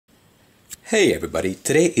Hey everybody,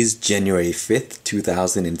 today is January 5th,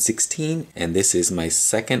 2016 and this is my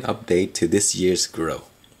second update to this year's grow.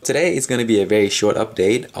 Today is going to be a very short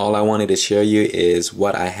update. All I wanted to show you is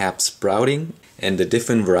what I have sprouting and the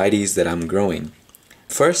different varieties that I'm growing.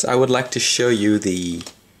 First, I would like to show you the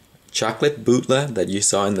chocolate bootla that you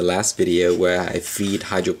saw in the last video where I feed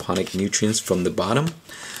hydroponic nutrients from the bottom.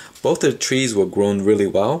 Both of the trees were grown really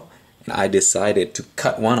well and I decided to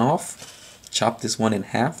cut one off, chop this one in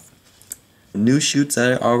half. New shoots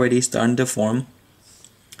are already starting to form,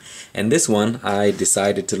 and this one I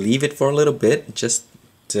decided to leave it for a little bit just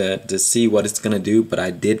to see what it's gonna do, but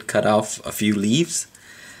I did cut off a few leaves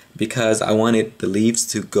because I wanted the leaves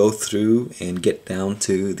to go through and get down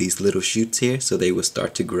to these little shoots here so they will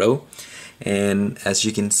start to grow. And as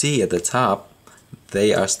you can see at the top,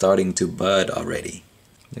 they are starting to bud already.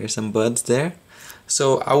 There's some buds there.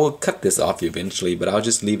 So I will cut this off eventually, but I'll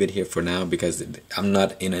just leave it here for now because I'm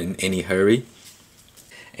not in any hurry.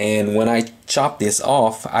 And when I chopped this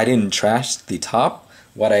off, I didn't trash the top.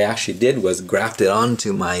 What I actually did was graft it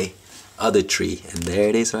onto my other tree, and there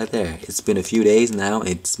it is right there. It's been a few days now.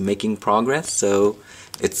 It's making progress, so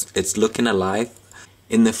it's looking alive.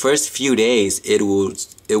 In the first few days, it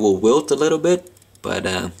will wilt a little bit, but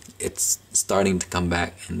it's starting to come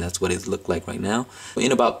back, and that's what it looked like right now.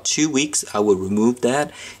 In about 2 weeks I will remove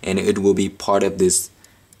that and it will be part of this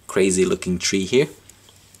crazy looking tree here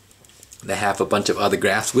that have a bunch of other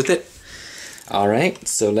grafts with it. Alright,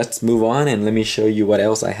 so let's move on and let me show you what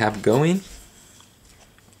else I have going.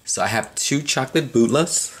 So I have two chocolate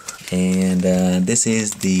bootlas, and this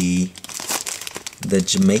is the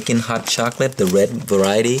Jamaican hot chocolate, the red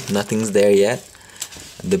variety. Nothing's there yet.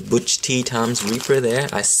 The Butch T times Reaper there,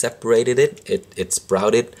 I separated it. It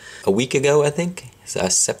sprouted a week ago, I think. So I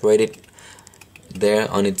separated there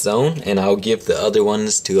on its own, and I'll give the other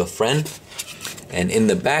ones to a friend. And in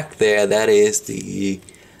the back there, that is the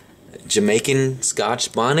Jamaican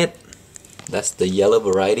Scotch bonnet. That's the yellow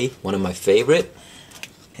variety, one of my favorite.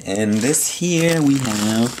 And this here we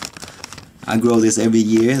have, I grow this every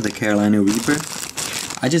year, the Carolina Reaper.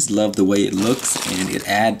 I just love the way it looks, and it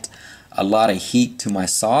adds a lot of heat to my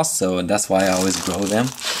sauce, so that's why I always grow them.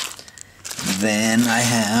 Then I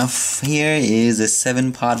have, here is a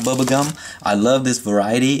 7-pod bubblegum. I love this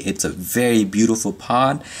variety. It's a very beautiful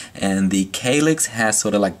pod, and the calyx has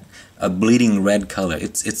sort of like a bleeding red color.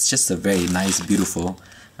 It's just a very nice, beautiful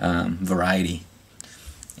variety.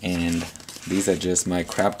 And these are just my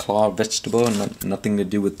crab claw vegetable, nothing to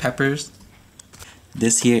do with peppers.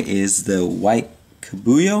 This here is the white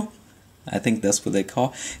cabuyo. I think that's what they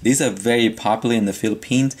call. These are very popular in the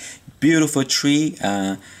Philippines. Beautiful tree.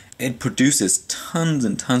 It produces tons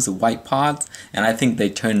and tons of white pods, and I think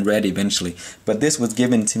they turn red eventually. But this was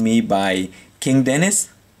given to me by King Dennis,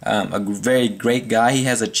 a very great guy. He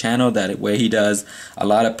has a channel where he does a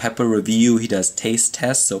lot of pepper review. He does taste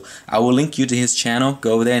tests. So I will link you to his channel.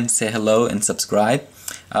 Go there and say hello and subscribe.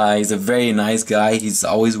 He's a very nice guy. He's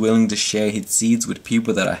always willing to share his seeds with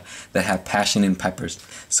people that have passion in peppers.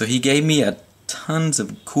 So he gave me tons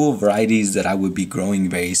of cool varieties that I would be growing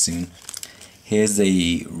very soon. Here's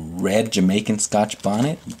a red Jamaican Scotch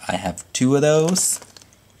bonnet. I have 2 of those.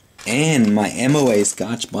 And my MOA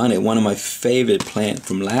Scotch bonnet, one of my favorite plants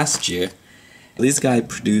from last year. These guys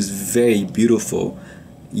produce very beautiful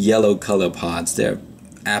yellow color pods. They're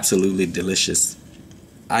absolutely delicious.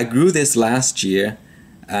 I grew this last year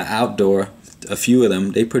outdoor, a few of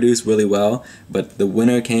them. They produced really well, but the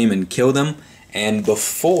winter came and killed them, and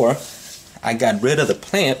before I got rid of the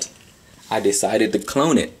plant, I decided to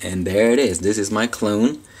clone it, and there it is. This is my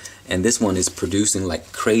clone, and this one is producing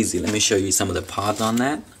like crazy. Let me show you some of the pods on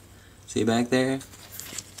that. See back there?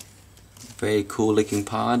 Very cool looking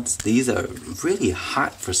pods. These are really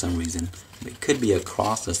hot for some reason. It could be a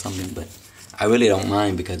cross or something, but I really don't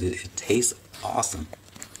mind because it tastes awesome.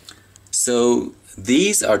 So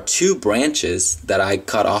these are 2 branches that I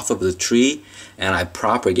cut off of the tree, and I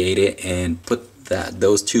propagated and put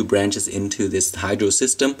those 2 branches into this hydro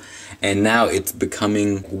system, and now it's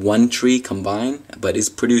becoming 1 tree combined, but it's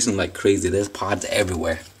producing like crazy. There's pods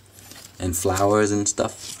everywhere and flowers and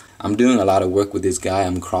stuff. I'm doing a lot of work with this guy.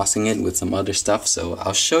 I'm crossing it with some other stuff, so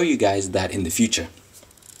I'll show you guys that in the future.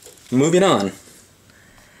 Moving on,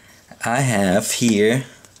 I have here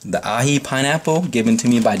the Aji Pineapple given to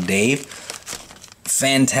me by Dave.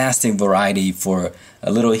 Fantastic variety for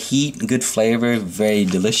a little heat, good flavor, very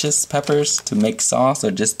delicious peppers to make sauce or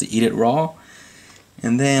just to eat it raw.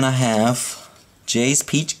 And then I have Jay's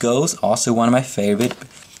Peach Ghost, also one of my favorite.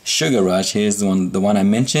 Sugar Rush, here's the one I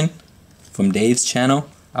mentioned from Dave's channel.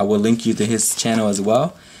 I will link you to his channel as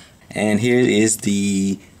well. And here is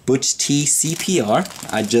the Butch T CPR.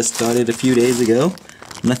 I just started a few days ago.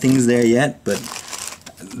 Nothing's there yet, but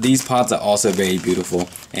these pots are also very beautiful.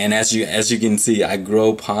 And as you can see, I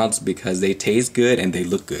grow pots because they taste good and they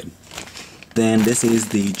look good. Then this is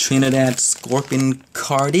the Trinidad Scorpion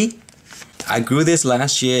Cardi. I grew this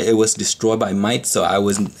last year. It was destroyed by mites, so I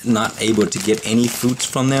was not able to get any fruits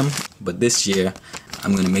from them. But this year,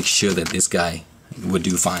 I'm going to make sure that this guy would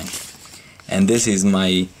do fine. And this is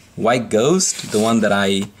my white ghost, the one that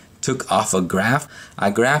I took off a graft.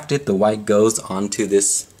 I grafted the white ghost onto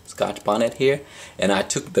this Scotch bonnet here, and I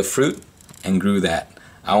took the fruit and grew that.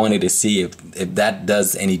 I wanted to see if that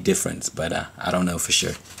does any difference, but I don't know for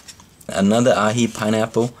sure. Another Aji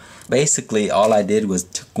Pineapple. Basically, all I did was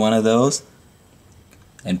took one of those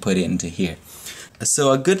and put it into here.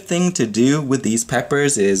 So a good thing to do with these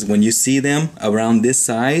peppers is when you see them around this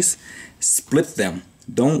size, split them.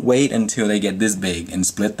 Don't wait until they get this big and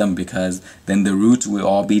split them, because then the roots will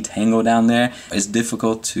all be tangled down there. It's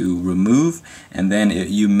difficult to remove, and then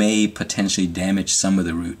you may potentially damage some of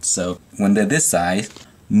the roots. So when they're this size,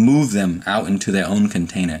 move them out into their own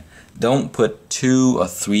container. Don't put 2 or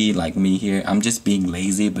 3 like me here. I'm just being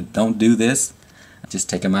lazy, but don't do this. Just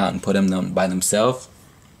take them out and put them by themselves.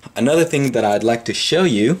 Another thing that I'd like to show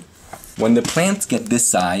you, when the plants get this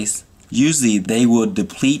size, usually they will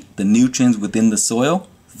deplete the nutrients within the soil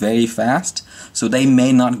very fast, so they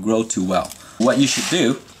may not grow too well. What you should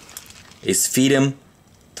do is feed them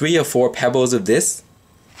 3 or 4 pebbles of this.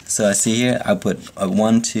 So I see here I put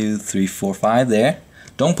 1, 2, 3, 4, 5 there.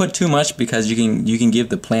 Don't put too much, because you can give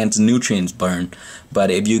the plants nutrients burn.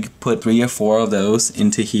 But if you put 3 or 4 of those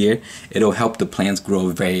into here, it'll help the plants grow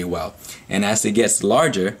very well. And as it gets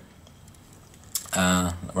larger,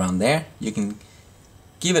 around there, you can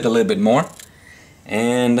give it a little bit more.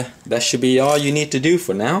 And that should be all you need to do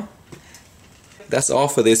for now. That's all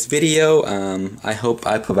for this video. I hope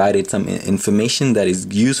I provided some information that is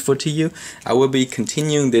useful to you. I will be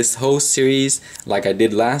continuing this whole series like I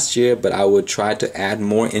did last year, but I will try to add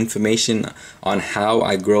more information on how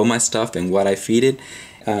I grow my stuff and what I feed it.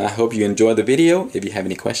 I hope you enjoyed the video. If you have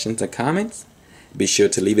any questions or comments, be sure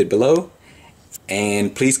to leave it below.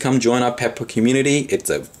 And please come join our pepper community.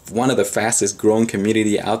 It's one of the fastest growing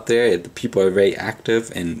community out there. The people are very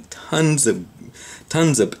active, and tons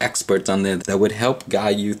of experts on there that would help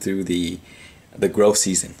guide you through the grow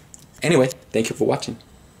season. Anyway, thank you for watching.